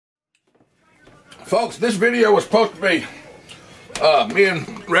Folks, this video was supposed to be me and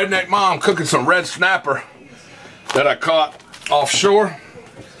Redneck Mom cooking some red snapper that I caught offshore.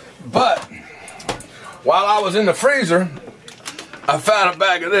 But while I was in the freezer, I found a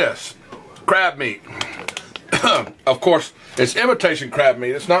bag of this crab meat. Of course, it's imitation crab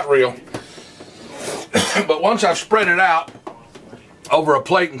meat. It's not real. But once I've spread it out over a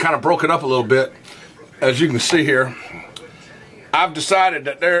plate and kind of broke it up a little bit, as you can see here, I've decided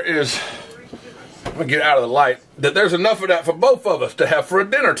that there is, let me get out of the light, that there's enough of that for both of us to have for a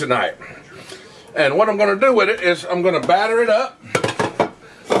dinner tonight. And what I'm going to do with it is I'm going to batter it up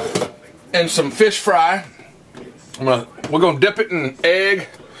in some fish fry. We're going to dip it in egg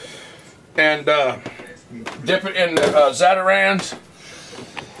and dip it in Zatarans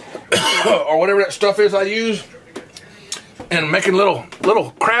or whatever that stuff is I use, and making little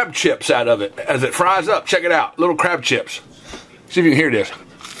crab chips out of it as it fries up. Check it out, little crab chips. See if you can hear this.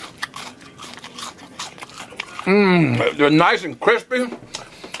 They're nice and crispy.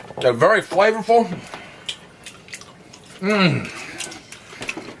 They're very flavorful.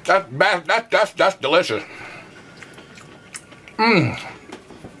 That's delicious. And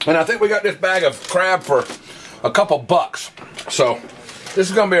I think we got this bag of crab for a couple bucks. So this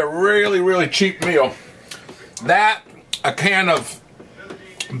is gonna be a really cheap meal. That, a can of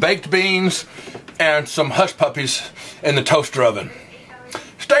baked beans, and some hush puppies in the toaster oven.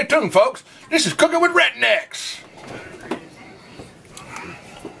 Stay tuned, folks. This is Cooking with Rednecks.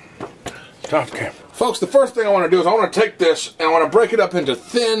 Okay. Folks, the first thing I want to do is I want to take this and I want to break it up into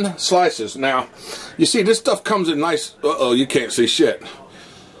thin slices. Now, you see this stuff comes in nice, uh-oh, you can't see shit.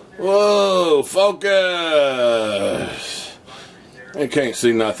 Whoa, focus. You can't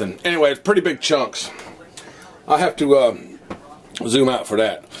see nothing. Anyway, it's pretty big chunks. I have to zoom out for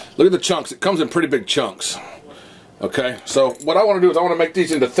that. Look at the chunks. It comes in pretty big chunks. Okay, so what I want to do is I want to make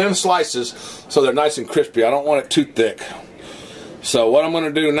these into thin slices so they're nice and crispy. I don't want it too thick. So what I'm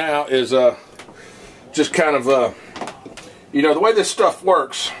going to do now is just kind of, you know, the way this stuff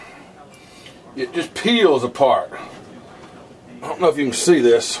works, it just peels apart. I don't know if you can see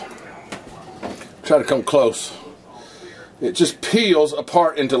this. Try to come close. It just peels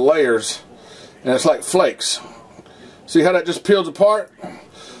apart into layers, and it's like flakes. See how that just peels apart?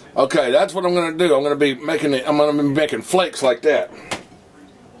 Okay, that's what I'm going to do. I'm going to be making flakes like that.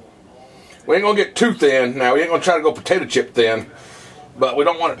 We ain't going to get too thin. Now, we ain't going to try to go potato chip thin, but we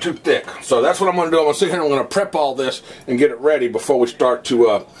don't want it too thick. So that's what I'm going to do. I'm going to sit here and I'm going to prep all this and get it ready before we start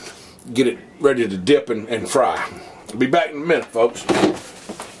to get it ready to dip and fry. I'll be back in a minute, folks.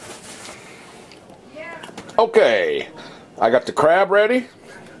 Okay, I got the crab ready.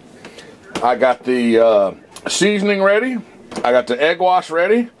 I got the seasoning ready. I got the egg wash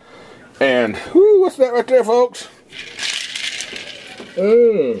ready. And, whoo, what's that right there, folks?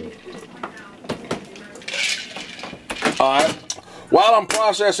 Alright, while I'm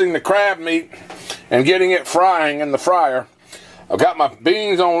processing the crab meat and getting it frying in the fryer, I've got my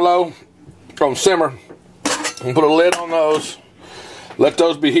beans on low, on simmer. I'm going to put a lid on those. Let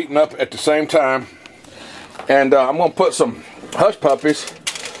those be heating up at the same time. And I'm going to put some hush puppies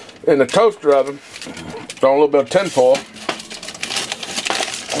in the toaster oven on a little bit of tin foil.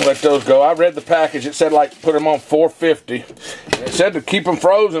 Let those go. I read the package. It said like put them on 450. And it said to keep them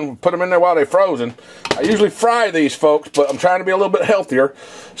frozen, put them in there while they're frozen. I usually fry these, folks, but I'm trying to be a little bit healthier.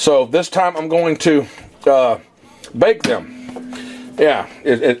 So this time I'm going to bake them. Yeah,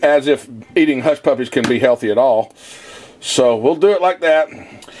 as if eating hush puppies can be healthy at all. So we'll do it like that.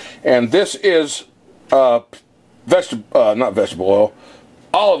 And this is not vegetable oil,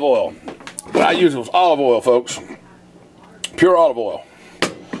 olive oil. What I use was olive oil, folks. Pure olive oil.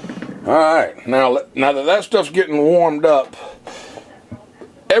 Alright, now that stuff's getting warmed up,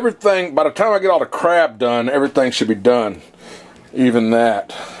 everything, by the time I get all the crab done, everything should be done. Even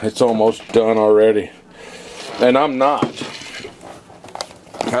that, it's almost done already. And I'm not.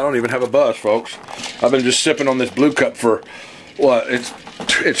 I don't even have a buzz, folks. I've been just sipping on this Blue Cup for, what, it's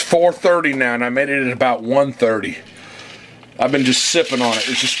 4:30 now, and I made it at about 1:30. I've been just sipping on it.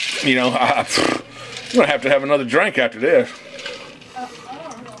 It's just, you know, I'm going to have another drink after this.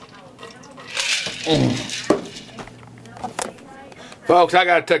 Folks, I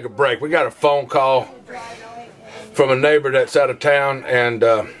gotta take a break. We got a phone call from a neighbor that's out of town, and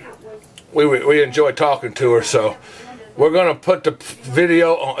we enjoy talking to her, so we're gonna put the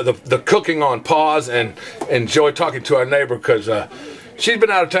video on the cooking on pause and enjoy talking to our neighbor, because she's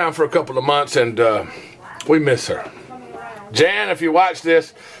been out of town for a couple of months, and we miss her. Jan, if you watch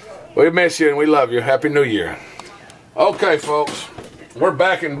this, we miss you and we love you. Happy New Year. Okay, folks, we're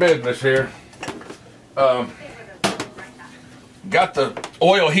back in business here. Got the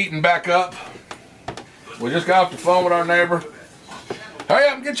oil heating back up. We just got off the phone with our neighbor. Hurry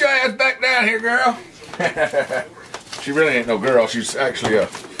up and get your ass back down here, girl. She really ain't no girl. She's actually a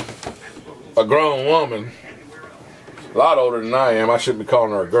grown woman. A lot older than I am. I shouldn't be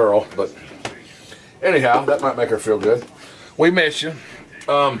calling her a girl, but anyhow, that might make her feel good. We miss you.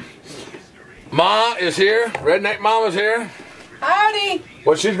 Ma is here. Redneck Mama's here. Howdy.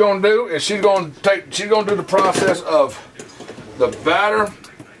 What she's gonna do is she's gonna do the process of the batter,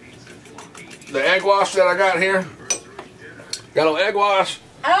 the egg wash that I got here. Got a little egg wash.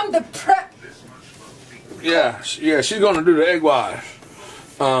 I'm the prep. Yeah, she's gonna do the egg wash.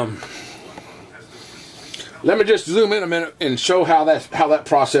 Let me just zoom in a minute and show how that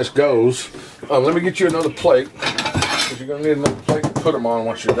process goes. Let me get you another plate, because you're gonna need another plate to put them on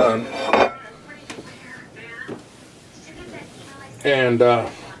once you're done. And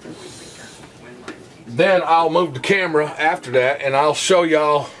then I'll move the camera after that, and I'll show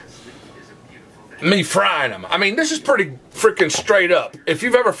y'all me frying them. I mean, this is pretty freaking straight up. If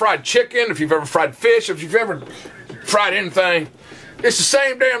you've ever fried chicken, if you've ever fried fish, if you've ever fried anything, it's the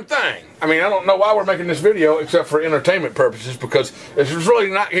same damn thing. I mean, I don't know why we're making this video except for entertainment purposes, because it's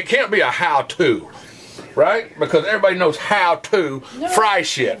really not, it can't be a how-to, right? Because everybody knows how to fry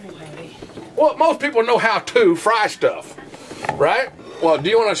shit. Well, most people know how to fry stuff, right? Well, do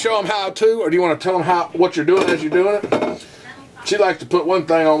you want to show them how to, or do you want to tell them what you're doing as you're doing it? She likes to put one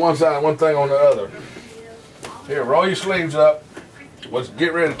thing on one side and one thing on the other. Here, roll your sleeves up. Let's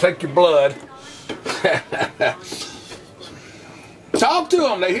get ready to take your blood. Talk to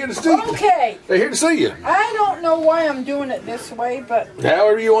them. They're here to see you. Okay. They're here to see you. I don't know why I'm doing it this way, but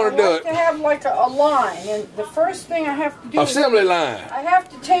however you want to do it. I have to have like a line, and the first thing I have to do assembly line. I have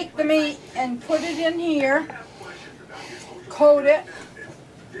to take the meat and put it in here, coat it.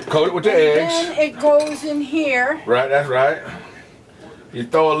 Coat it with the eggs. Then it goes in here. Right, that's right. You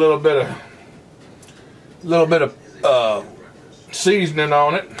throw a little bit of seasoning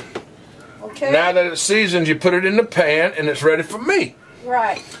on it. Okay. Now that it's seasoned, you put it in the pan, and it's ready for meat.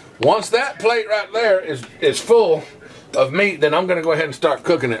 Right. Once that plate right there is full of meat, then I'm going to go ahead and start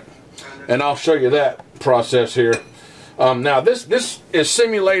cooking it, and I'll show you that process here. Now this is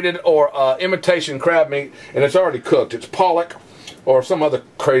simulated or imitation crab meat, and it's already cooked. It's pollock or some other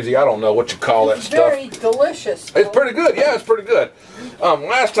crazy, I don't know what you call that stuff. Very delicious. It's pretty good. Yeah, it's pretty good.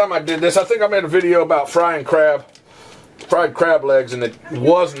 Last time I did this, I think I made a video about fried crab legs, and it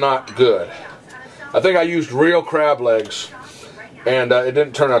was not good. I think I used real crab legs, and it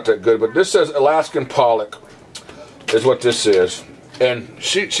didn't turn out that good. But this says Alaskan pollock is what this is. And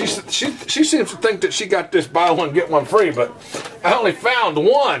she seems to think that she got this buy one get one free, but I only found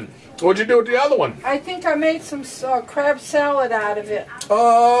one. What'd you do with the other one? I think I made some crab salad out of it.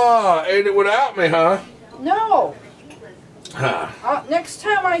 Oh, ate it without me, huh? No. Huh. Next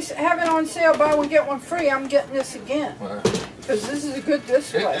time I have it on sale, buy one get one free, I'm getting this again. Because this is a good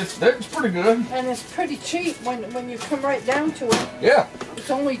display. It's pretty good. And it's pretty cheap when you come right down to it. Yeah. It's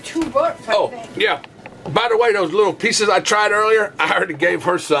only $2, I think. Yeah. By the way, those little pieces I tried earlier, I already gave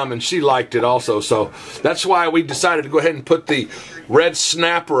her some, and she liked it also. So that's why we decided to go ahead and put the red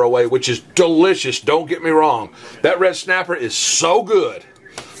snapper away, which is delicious. Don't get me wrong. That red snapper is so good.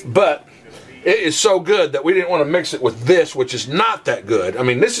 But it is so good that we didn't want to mix it with this, which is not that good. I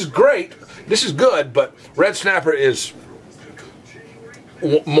mean, this is great. This is good, but red snapper is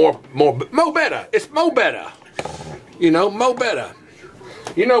more better. It's more better. You know, more better.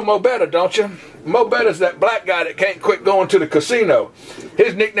 You know Mo Better, don't you? Mo Better's that black guy that can't quit going to the casino.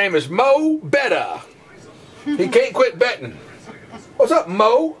 His nickname is Mo Better. He can't quit betting. What's up,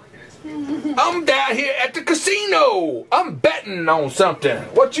 Mo? I'm down here at the casino. I'm betting on something.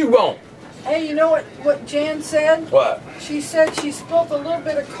 What you want? Hey, you know what Jan said? What? She said she spilled a little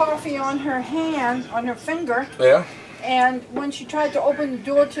bit of coffee on her hand, on her finger. Yeah? And when she tried to open the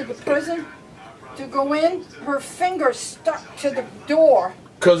door to the prison to go in, her finger stuck to the door.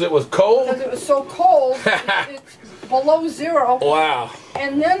 Because it was cold? Because it was so cold. It's below zero. Wow.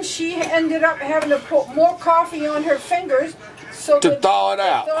 And then she ended up having to put more coffee on her fingers to thaw it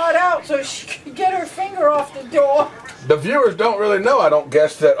out. Thaw it out so she could get her finger off the door. The viewers don't really know, I don't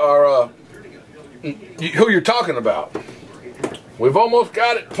guess, that are who you're talking about. We've almost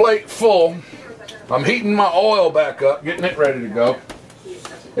got it plate full. I'm heating my oil back up, getting it ready to go.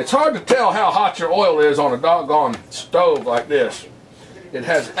 It's hard to tell how hot your oil is on a doggone stove like this. It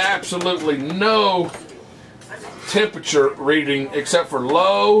has absolutely no temperature reading except for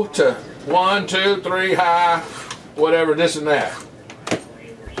low to 1, 2, 3, high, whatever, this and that.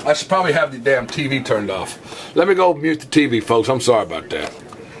 I should probably have the damn TV turned off. Let me go mute the TV, folks. I'm sorry about that.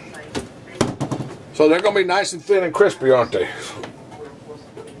 So they're going to be nice and thin and crispy, aren't they?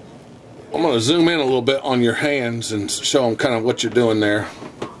 I'm going to zoom in a little bit on your hands and show them kind of what you're doing there.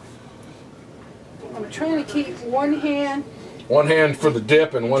 I'm trying to keep one hand. One hand for the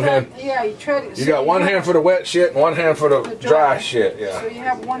dip and one hand. Yeah, you try to. You got one hand for the wet shit and one hand for the dry shit. Yeah. So you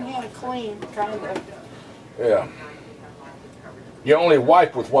have one hand clean, kind of. Yeah. You only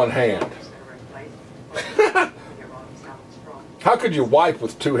wipe with one hand. How could you wipe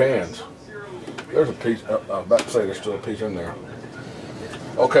with two hands? There's a piece. I was about to say there's still a piece in there.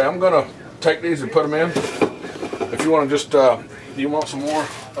 Okay, I'm gonna take these and put them in. If you want to just, you want some more?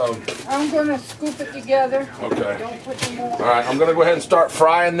 I'm gonna scoop it together. Okay. Don't put any more. All right, I'm gonna go ahead and start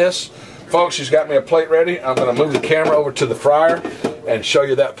frying this, folks. She's got me a plate ready. I'm gonna move the camera over to the fryer and show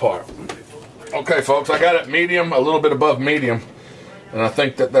you that part. Okay, folks, I got it medium, a little bit above medium, and I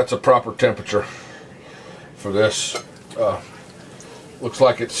think that that's a proper temperature for this. Looks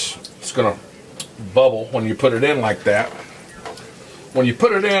like it's gonna bubble when you put it in like that. When you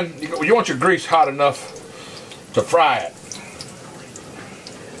put it in, you want your grease hot enough to fry it.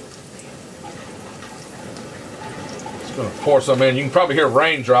 Just gonna pour some in. You can probably hear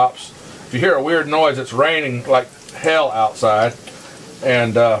raindrops. If you hear a weird noise, it's raining like hell outside.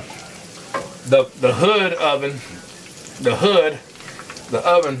 And the hood oven, the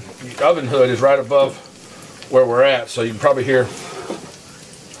oven hood is right above where we're at, so you can probably hear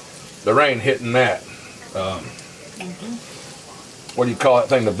the rain hitting that. What do you call that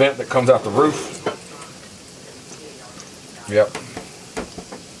thing? The vent that comes out the roof? Yep.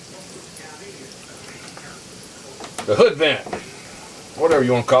 The hood vent. Whatever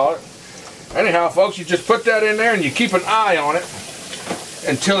you want to call it. Anyhow, folks, you just put that in there and you keep an eye on it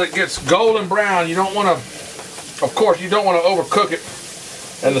until it gets golden brown. You don't want to, of course, you don't want to overcook it.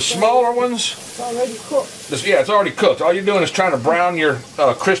 And the smaller ones, it's already cooked. Yeah, it's already cooked. All you're doing is trying to brown your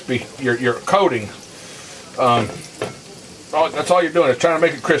crispy, your coating. That's all you're doing is trying to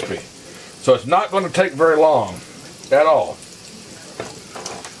make it crispy. So it's not going to take very long at all.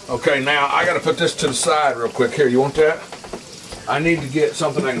 Okay, now I got to put this to the side real quick. Here, you want that? I need to get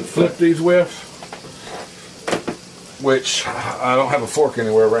something I can flip these with, which I don't have a fork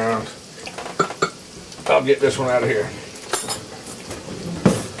anywhere around. I'll get this one out of here.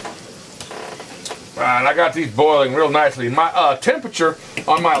 Alright, I got these boiling real nicely. My temperature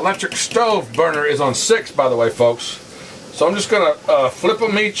on my electric stove burner is on 6, by the way, folks. So I'm just going to flip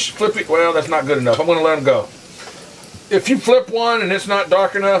them each. Well, that's not good enough. I'm going to let them go. If you flip one and it's not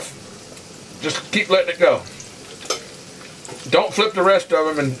dark enough, just keep letting it go. Don't flip the rest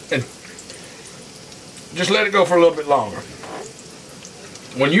of them and just let it go for a little bit longer.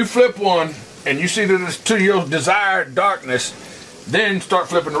 When you flip one and you see that it's to your desired darkness, then start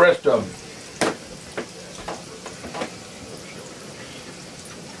flipping the rest of them.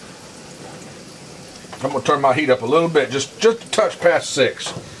 I'm going to turn my heat up a little bit, just a touch past 6.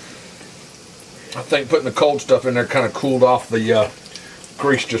 I think putting the cold stuff in there kind of cooled off the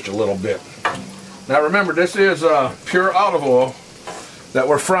grease just a little bit. Now remember, this is pure olive oil that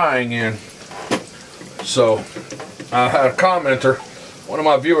we're frying in. So I had a commenter, one of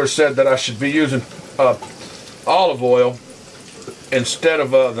my viewers said that I should be using olive oil instead of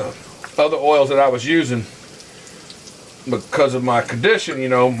the other oils that I was using because of my condition, you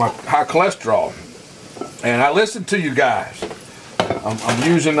know, my high cholesterol. And I listened to you guys. I'm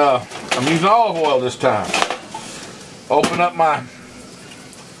using olive oil this time. Open up my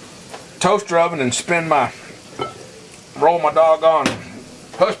toaster oven and roll my doggone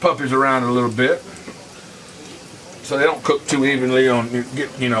hush puppies around a little bit, so they don't cook too evenly on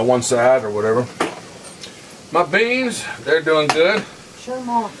one side or whatever. My beans, they're doing good. Shut them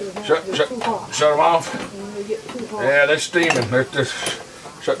off. Shut them off. When they get too hot. Yeah, they're steaming. Just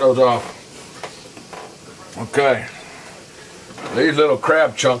shut those off. Okay, these little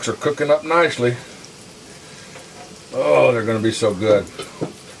crab chunks are cooking up nicely. Oh, they're going to be so good.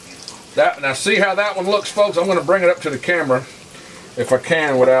 Now see how that one looks, folks? I'm going to bring it up to the camera if I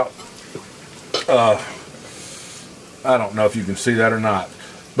can without, I don't know if you can see that or not.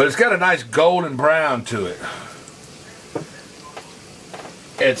 But it's got a nice golden brown to it.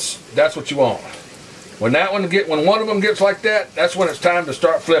 That's what you want. When one of them gets like that, that's when it's time to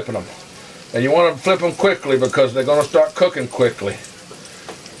start flipping them. And you want to flip them quickly because they're going to start cooking quickly.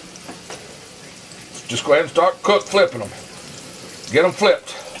 Just go ahead and start flipping them. Get them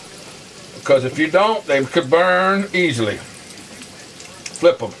flipped. Because if you don't, they could burn easily.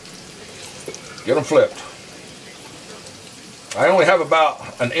 Flip them. Get them flipped. I only have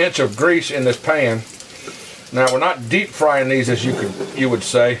about an inch of grease in this pan. Now we're not deep frying these as you would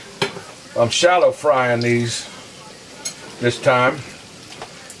say. I'm shallow frying these this time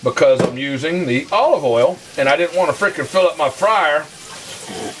because I'm using the olive oil and I didn't want to frickin' fill up my fryer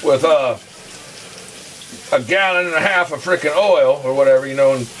with a gallon and a half of freaking oil or whatever, you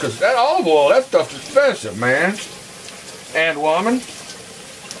know, because that olive oil, that stuff's expensive, man. And woman.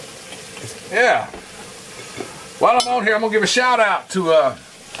 Yeah. While I'm on here, I'm going to give a shout out to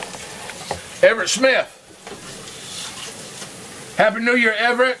Everett Smith. Happy New Year,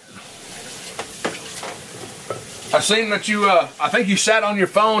 Everett. I seen that you, I think you sat on your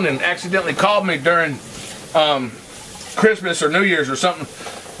phone and accidentally called me during Christmas or New Year's or something.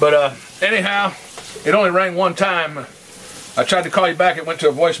 But anyhow, it only rang one time. I tried to call you back, it went to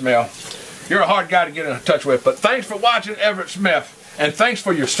a voicemail. You're a hard guy to get in touch with. But thanks for watching, Everett Smith. And thanks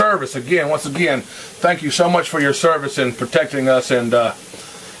for your service again. Once again, thank you so much for your service in protecting us and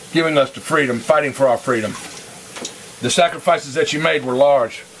giving us the freedom, fighting for our freedom. The sacrifices that you made were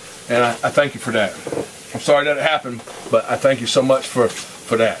large, and I thank you for that. I'm sorry that it happened, but I thank you so much for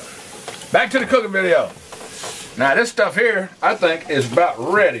that. Back to the cooking video. Now this stuff here, I think, is about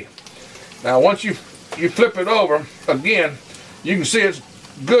ready. Now once you flip it over, again, you can see it's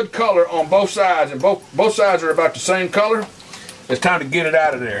good color on both sides, and both sides are about the same color. It's time to get it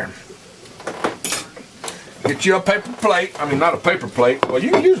out of there. Get you a paper plate. I mean, not a paper plate. Well, you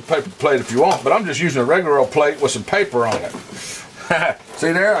can use a paper plate if you want, but I'm just using a regular old plate with some paper on it.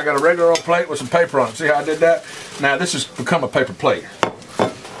 See there? I got a regular old plate with some paper on it. See how I did that? Now this has become a paper plate.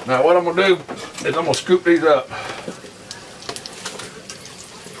 Now what I'm going to do is I'm going to scoop these up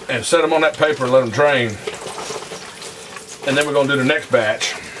and set them on that paper and let them drain. And then we're going to do the next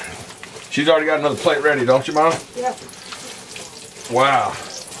batch. She's already got another plate ready, don't you, Mom? Yep. Wow.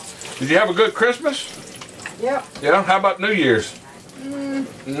 Did you have a good Christmas? Yep. Yeah? How about New Year's?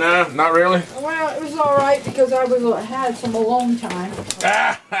 No, not really? Well, it was alright because I had some alone time.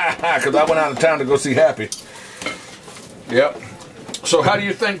 Because I went out of town to go see Happy. Yep. So how do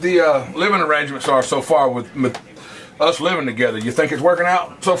you think the living arrangements are so far with us living together? You think it's working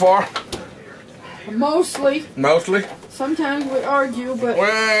out so far? Mostly. Mostly? Sometimes we argue, but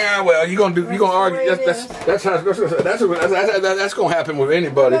well, you're gonna argue. That's how that's gonna happen with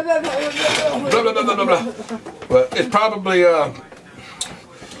anybody. But it's probably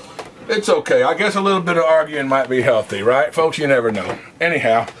it's okay. I guess a little bit of arguing might be healthy, right, folks? You never know.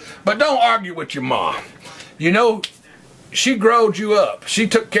 Anyhow, but don't argue with your mom. You know, she growed you up. She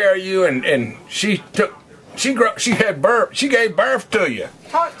took care of you, and she gave birth to you.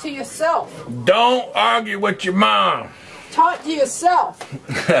 Talk to yourself. Don't argue with your mom. Talk to yourself.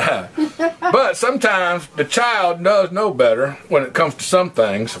 But sometimes the child does know better when it comes to some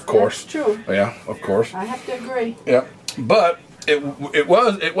things, of course. That's true. Yeah, of course. I have to agree. Yeah, but it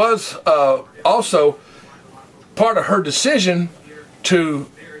was also part of her decision to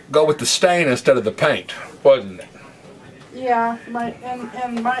go with the stain instead of the paint, wasn't it? Yeah, my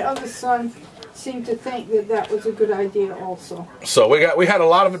other son seemed to think that was a good idea also. So we had a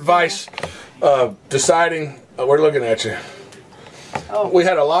lot of advice deciding. We're looking at you. Oh. We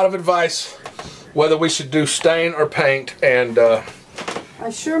had a lot of advice whether we should do stain or paint, and I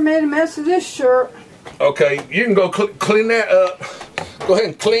sure made a mess of this shirt. Okay, you can go clean that up. Go ahead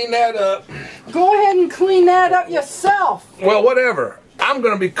and clean that up. Go ahead and clean that up yourself. Well, whatever. I'm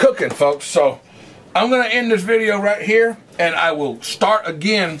going to be cooking, folks, so I'm going to end this video right here, and I will start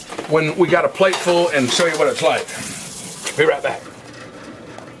again when we got a plate full and show you what it's like. Be right back.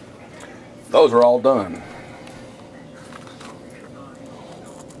 Those are all done.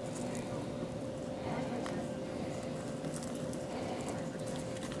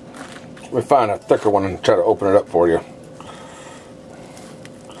 Let me find a thicker one and try to open it up for you.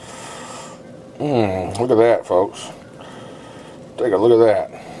 Look at that, folks. Take a look at that.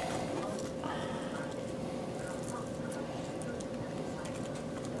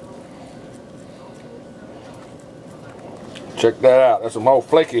 Check that out. That's some old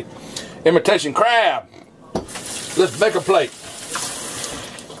flaky imitation crab. Let's make a plate.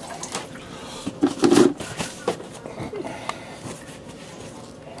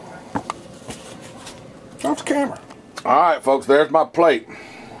 Off the camera. Alright, folks, there's my plate.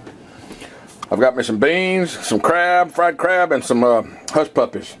 I've got me some beans, some crab, fried crab, and some hush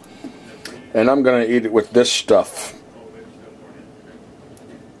puppies. And I'm going to eat it with this stuff.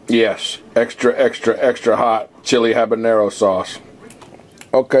 Yes, extra, extra, extra hot chili habanero sauce.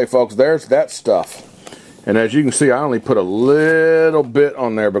 Okay, folks, there's that stuff. And as you can see, I only put a little bit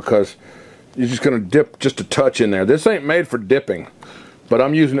on there because you're just going to dip just a touch in there. This ain't made for dipping, but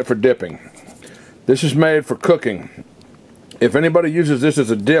I'm using it for dipping. This is made for cooking. If anybody uses this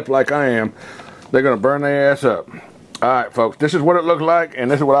as a dip like I am, they're going to burn their ass up. Alright, folks, this is what it looked like, and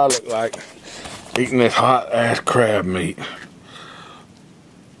this is what I look like eating this hot ass crab meat.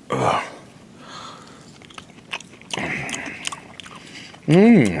 Ugh.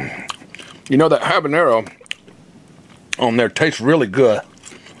 You know, that habanero on there tastes really good,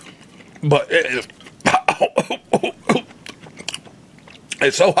 but it is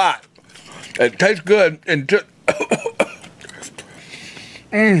it's so hot. It tastes good and just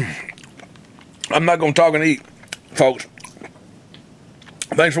I'm not gonna talk and eat, folks.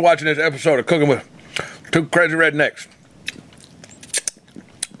 Thanks for watching this episode of Cooking with Two Crazy Rednecks.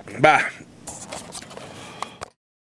 Bye.